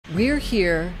We're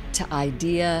here to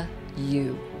idea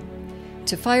you,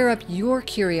 to fire up your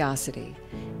curiosity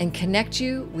and connect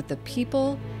you with the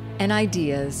people and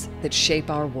ideas that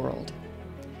shape our world.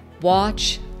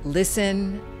 Watch,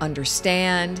 listen,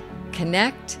 understand,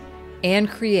 connect, and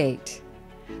create.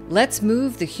 Let's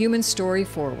move the human story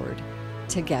forward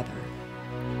together.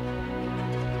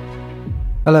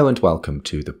 Hello and welcome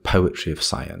to The Poetry of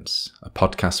Science, a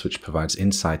podcast which provides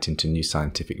insight into new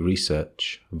scientific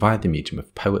research via the medium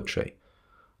of poetry.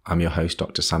 I'm your host,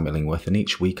 Dr. Sam Illingworth, and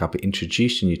each week I'll be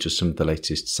introducing you to some of the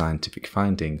latest scientific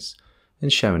findings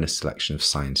and sharing a selection of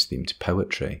science-themed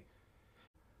poetry.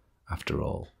 After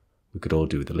all, we could all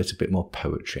do with a little bit more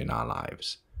poetry in our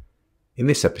lives. In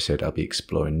this episode, I'll be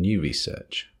exploring new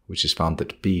research, which has found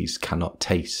that bees cannot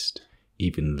taste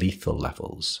even lethal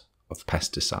levels of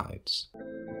pesticides.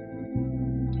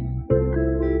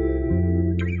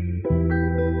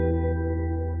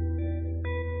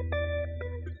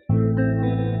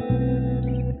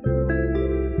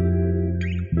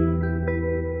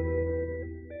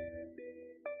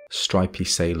 Stripy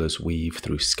sailors weave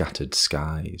through scattered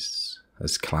skies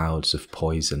as clouds of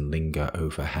poison linger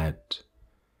overhead.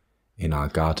 In our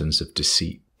gardens of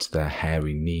deceit, their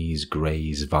hairy knees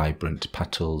graze vibrant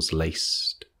petals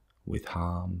laced with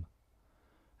harm.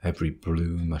 Every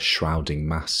bloom a shrouding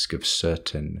mask of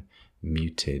certain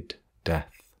muted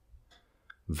death.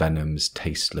 Venom's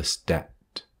tasteless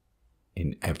debt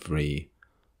in every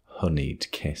honeyed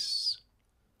kiss.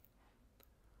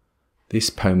 This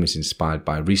poem is inspired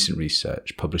by recent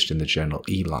research published in the journal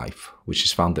eLife, which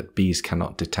has found that bees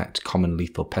cannot detect common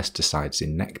lethal pesticides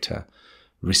in nectar,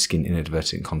 risking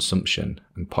inadvertent consumption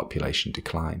and population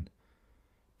decline.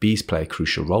 Bees play a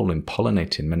crucial role in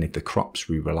pollinating many of the crops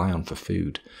we rely on for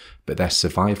food, but their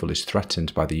survival is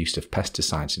threatened by the use of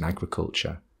pesticides in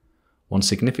agriculture. One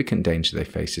significant danger they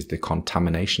face is the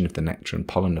contamination of the nectar and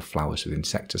pollen of flowers with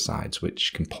insecticides,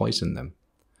 which can poison them.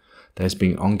 There has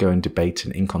been ongoing debate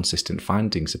and inconsistent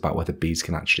findings about whether bees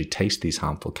can actually taste these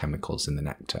harmful chemicals in the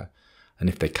nectar, and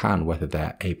if they can, whether they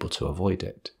are able to avoid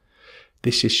it.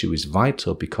 This issue is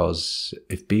vital because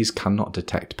if bees cannot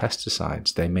detect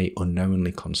pesticides, they may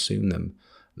unknowingly consume them,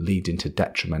 leading to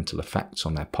detrimental effects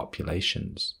on their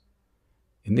populations.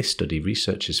 In this study,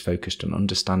 researchers focused on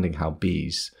understanding how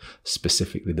bees,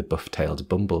 specifically the buff-tailed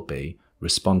bumblebee,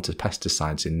 respond to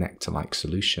pesticides in nectar-like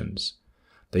solutions.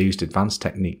 They used advanced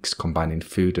techniques combining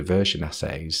food aversion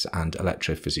assays and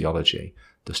electrophysiology,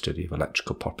 the study of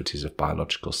electrical properties of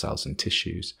biological cells and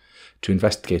tissues, to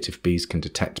investigate if bees can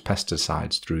detect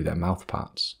pesticides through their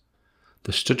mouthparts.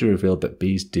 The study revealed that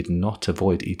bees did not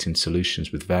avoid eating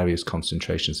solutions with various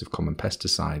concentrations of common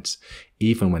pesticides,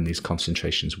 even when these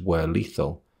concentrations were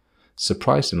lethal.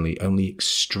 Surprisingly, only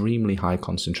extremely high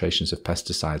concentrations of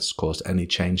pesticides caused any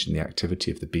change in the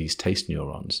activity of the bees' taste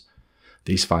neurons.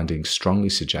 These findings strongly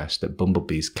suggest that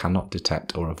bumblebees cannot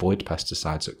detect or avoid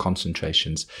pesticides at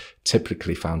concentrations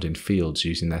typically found in fields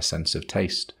using their sense of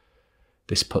taste.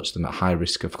 This puts them at high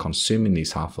risk of consuming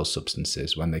these harmful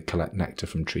substances when they collect nectar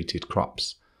from treated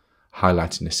crops,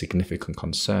 highlighting a significant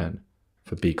concern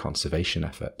for bee conservation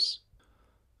efforts.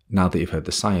 Now that you've heard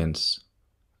the science,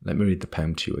 let me read the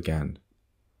poem to you again.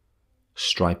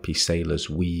 Stripy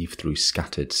sailors weave through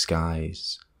scattered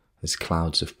skies as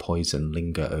clouds of poison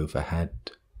linger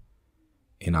overhead.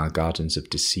 In our gardens of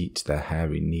deceit, their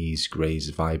hairy knees graze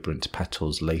vibrant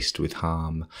petals laced with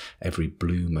harm, every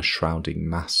bloom a shrouding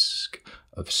mask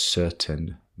of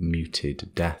certain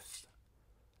muted death.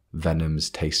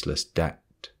 Venom's tasteless debt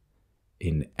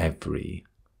in every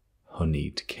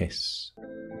honeyed kiss.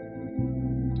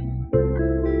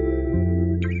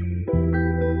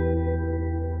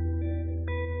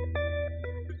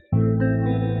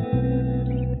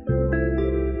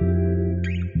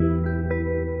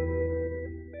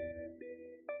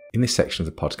 In this section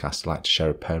of the podcast, I'd like to share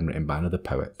a poem written by another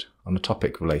poet on a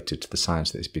topic related to the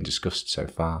science that has been discussed so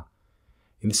far.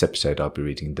 In this episode, I'll be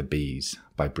reading The Bees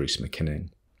by Bruce McKinnon.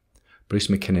 Bruce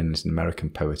McKinnon is an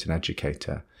American poet and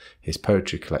educator. His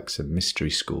poetry collection, Mystery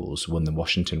Schools, won the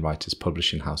Washington Writers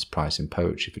Publishing House Prize in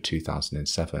Poetry for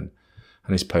 2007,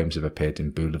 and his poems have appeared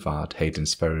in Boulevard,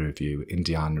 Hayden's Ferry Review,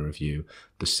 Indiana Review,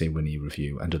 the Sewanee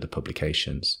Review, and other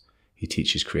publications. He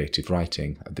teaches creative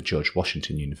writing at the George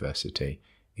Washington University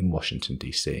in Washington,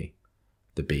 D.C.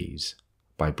 The Bees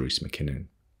by Bruce McKinnon.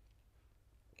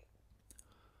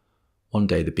 One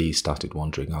day the bees started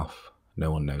wandering off.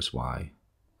 No one knows why.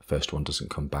 First one doesn't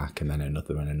come back, and then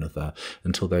another and another,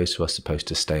 until those who are supposed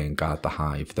to stay and guard the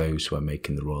hive, those who are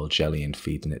making the royal jelly and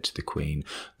feeding it to the queen,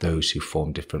 those who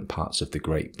form different parts of the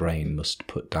great brain must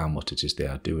put down what it is they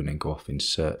are doing and go off in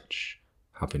search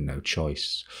having no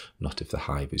choice, not if the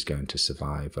hive is going to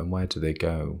survive. And where do they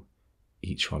go?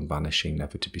 Each one vanishing,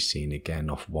 never to be seen again,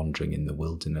 off wandering in the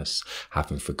wilderness,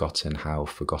 having forgotten how,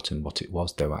 forgotten what it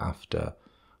was they were after,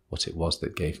 what it was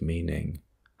that gave meaning,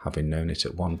 having known it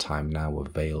at one time, now a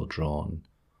veil drawn.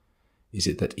 Is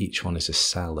it that each one is a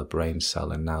cell, a brain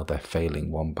cell, and now they're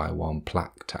failing one by one,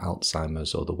 plaque to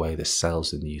Alzheimer's, or the way the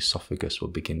cells in the esophagus will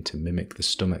begin to mimic the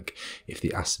stomach if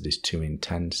the acid is too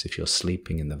intense, if you're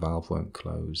sleeping and the valve won't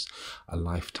close? A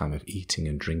lifetime of eating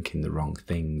and drinking the wrong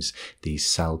things, these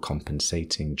cell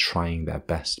compensating, trying their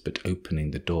best, but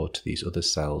opening the door to these other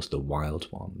cells, the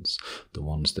wild ones, the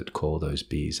ones that call those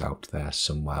bees out there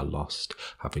somewhere lost,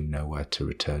 having nowhere to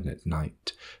return at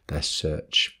night, their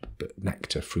search, but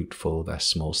nectar fruitful, their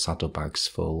small saddlebags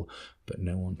full, but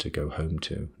no one to go home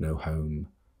to, no home,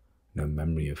 no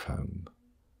memory of home.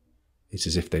 It's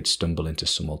as if they'd stumble into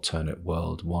some alternate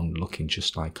world, one looking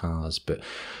just like ours, but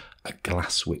a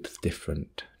glass width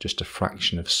different, just a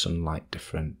fraction of sunlight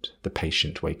different, the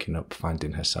patient waking up,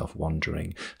 finding herself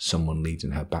wandering, someone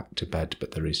leading her back to bed,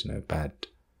 but there is no bed,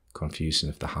 confusing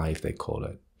of the hive they call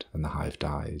it, and the hive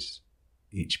dies.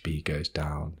 Each bee goes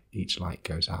down, each light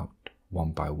goes out,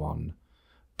 one by one,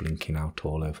 blinking out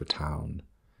all over town,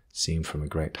 seen from a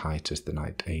great height as the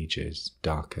night ages,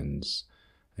 darkens,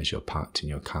 as you're parked in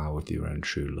your car with your own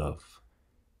true love,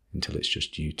 until it's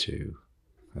just you two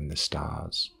and the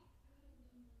stars,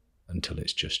 until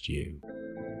it's just you.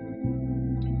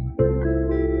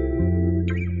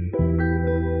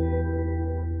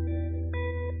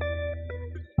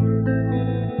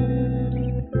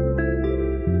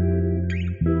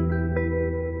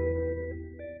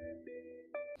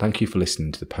 Thank you for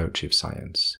listening to the Poetry of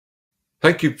Science.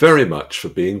 Thank you very much for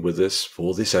being with us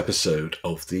for this episode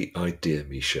of the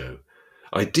ideaXme Show.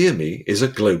 ideaXme is a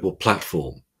global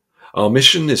platform. Our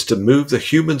mission is to move the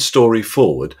human story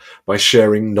forward by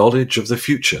sharing knowledge of the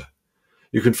future.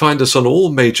 You can find us on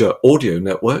all major audio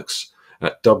networks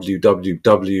at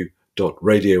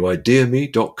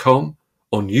www.radioideaXme.com,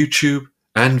 on YouTube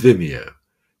and Vimeo.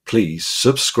 Please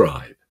subscribe.